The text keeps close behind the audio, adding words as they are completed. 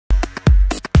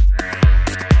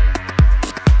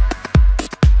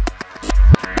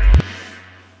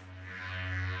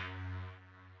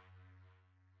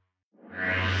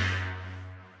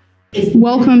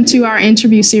Welcome to our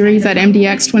interview series at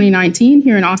MDX 2019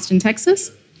 here in Austin,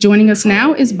 Texas. Joining us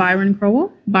now is Byron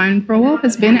Crowell. Byron Crowell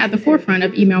has been at the forefront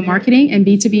of email marketing and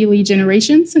B2B lead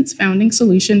generation since founding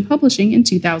Solution Publishing in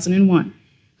 2001.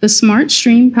 The Smart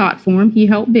Stream platform he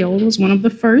helped build was one of the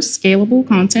first scalable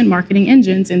content marketing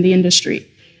engines in the industry.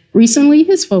 Recently,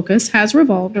 his focus has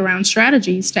revolved around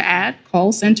strategies to add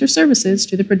call center services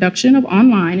to the production of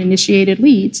online initiated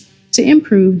leads to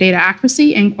improve data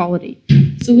accuracy and quality.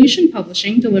 Solution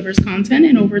Publishing delivers content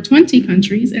in over 20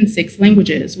 countries and 6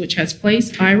 languages, which has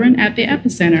placed Byron at the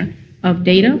epicenter of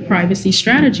data privacy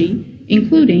strategy,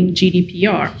 including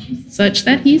GDPR, such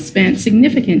that he's spent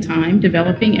significant time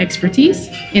developing expertise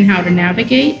in how to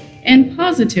navigate and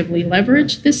positively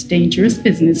leverage this dangerous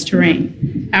business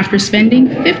terrain. After spending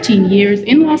 15 years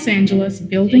in Los Angeles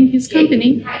building his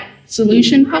company,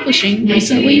 Solution Publishing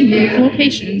recently moved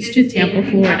locations to Tampa,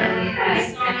 Florida.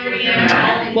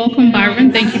 Welcome,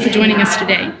 Byron. Thank you for joining us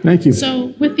today. Thank you.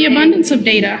 So, with the abundance of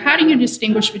data, how do you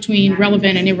distinguish between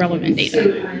relevant and irrelevant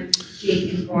data?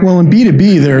 Well, in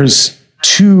B2B, there's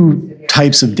 2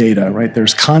 types of data, right?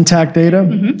 There's contact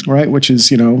data, right, which is,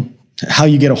 how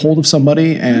you get a hold of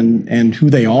somebody and who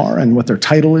they are and what their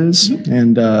title is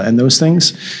and those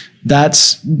things.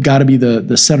 That's got to be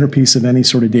the centerpiece of any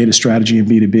sort of data strategy in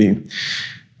B2B.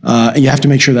 You have to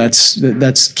make sure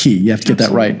that's key. You have to get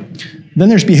that right. Then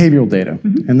there's behavioral data,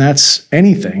 and that's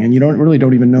anything, and you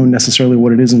don't even know necessarily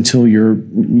what it is until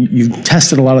you've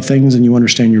tested a lot of things and you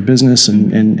understand your business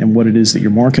and what it is that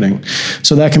you're marketing.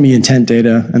 So that can be intent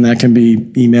data, and that can be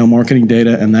email marketing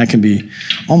data, and that can be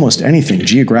almost anything,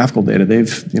 geographical data.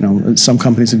 Some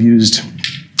companies have used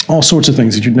all sorts of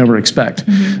things that you'd never expect.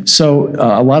 So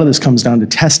a lot of this comes down to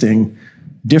testing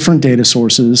different data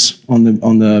sources on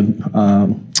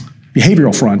the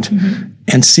behavioral front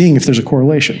and seeing if there's a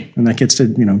correlation. And that gets to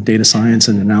data science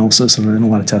and analysis and then a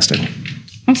lot of testing.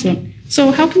 Awesome.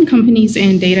 So how can companies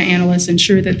and data analysts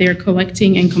ensure that they're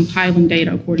collecting and compiling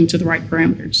data according to the right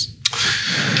parameters?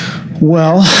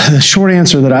 Well, the short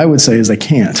answer that I would say is they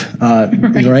can't,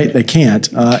 right? They can't.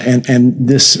 And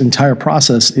this entire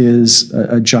process is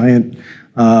a giant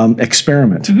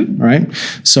experiment, right?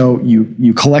 So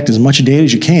you collect as much data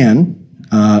as you can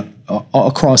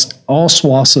across all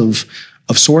swaths of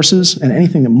sources and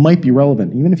anything that might be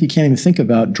relevant, even if you can't even think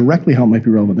about directly how it might be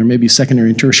relevant. There may be secondary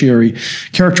and tertiary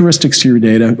characteristics to your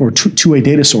data or to a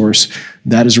data source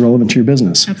that is relevant to your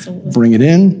business. Absolutely. Bring it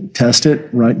in, test it,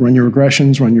 right? Run your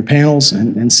regressions, run your panels,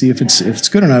 and see if it's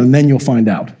good or not, and then you'll find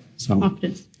out. So,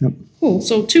 often. Yep. Cool.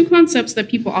 So 2 concepts that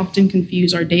people often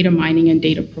confuse are data mining and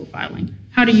data profiling.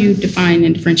 How do you define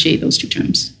and differentiate those 2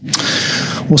 terms?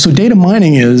 Well, so data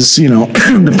mining is,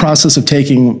 the process of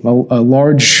taking a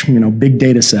large, big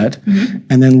data set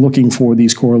and then looking for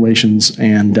these correlations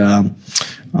and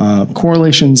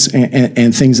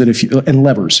things that and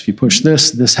levers. If you push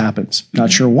this happens. Not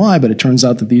sure why, but it turns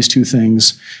out that these 2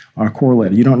 things are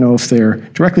correlated. You don't know if they're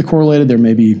directly correlated. There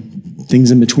may be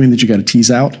things in between that you got to tease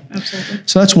out. Absolutely.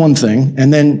 So that's one thing.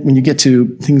 And then when you get to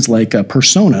things like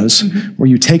personas, where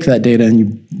you take that data and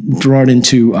you draw it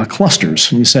into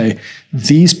clusters, and you say,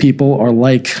 these people are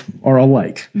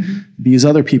alike. These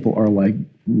other people are alike.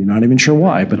 You're not even sure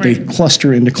why, but they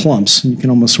cluster into clumps, and you can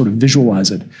almost sort of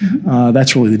visualize it.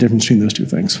 That's really the difference between those 2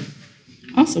 things.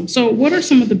 Awesome. So what are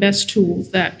some of the best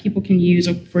tools that people can use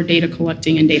for data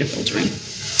collecting and data filtering?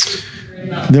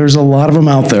 There's a lot of them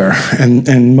out there,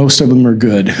 and most of them are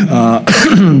good.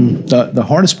 The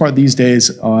hardest part these days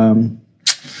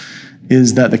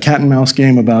is that the cat and mouse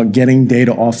game about getting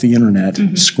data off the internet,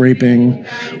 scraping,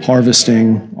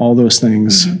 harvesting, all those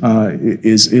things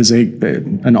is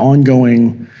an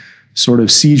ongoing sort of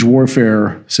siege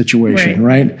warfare situation,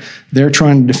 right? They're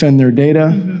trying to defend their data,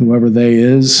 whoever they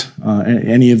is,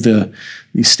 any of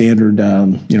these standard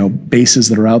bases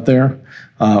that are out there.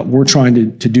 We're trying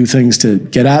to do things to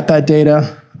get at that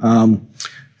data.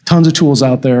 Tons of tools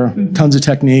out there, tons of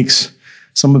techniques.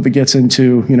 Some of it gets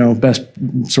into, best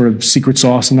sort of secret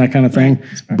sauce and that kind of thing.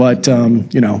 But,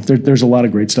 there's a lot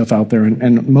of great stuff out there.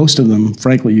 And most of them,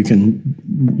 frankly, you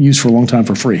can use for a long time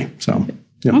for free. So,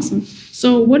 yep. Awesome.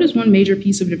 So what is one major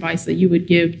piece of advice that you would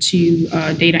give to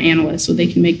data analysts so they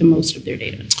can make the most of their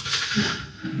data?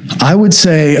 I would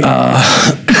say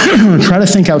try to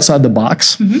think outside the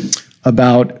box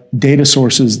about data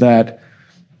sources that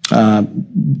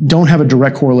don't have a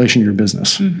direct correlation to your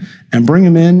business, and bring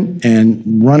them in and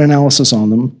run analysis on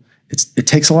them. It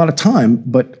takes a lot of time,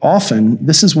 but often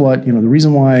this is what, the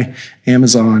reason why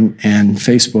Amazon and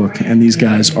Facebook and these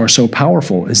guys are so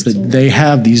powerful is that they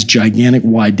have these gigantic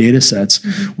wide data sets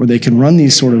where they can run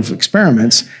these sort of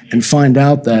experiments and find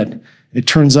out that it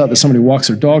turns out that somebody walks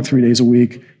their dog 3 days a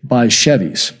week, buys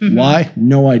Chevys. Why?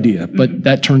 No idea, but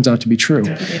that turns out to be true.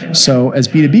 So as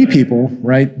B2B people,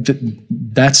 right,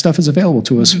 that stuff is available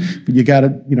to us, but you got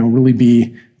to, really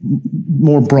be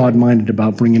more broad-minded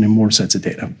about bringing in more sets of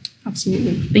data.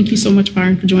 Absolutely. Thank you so much,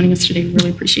 Byron, for joining us today. Really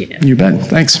appreciate it. You bet.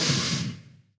 Thanks.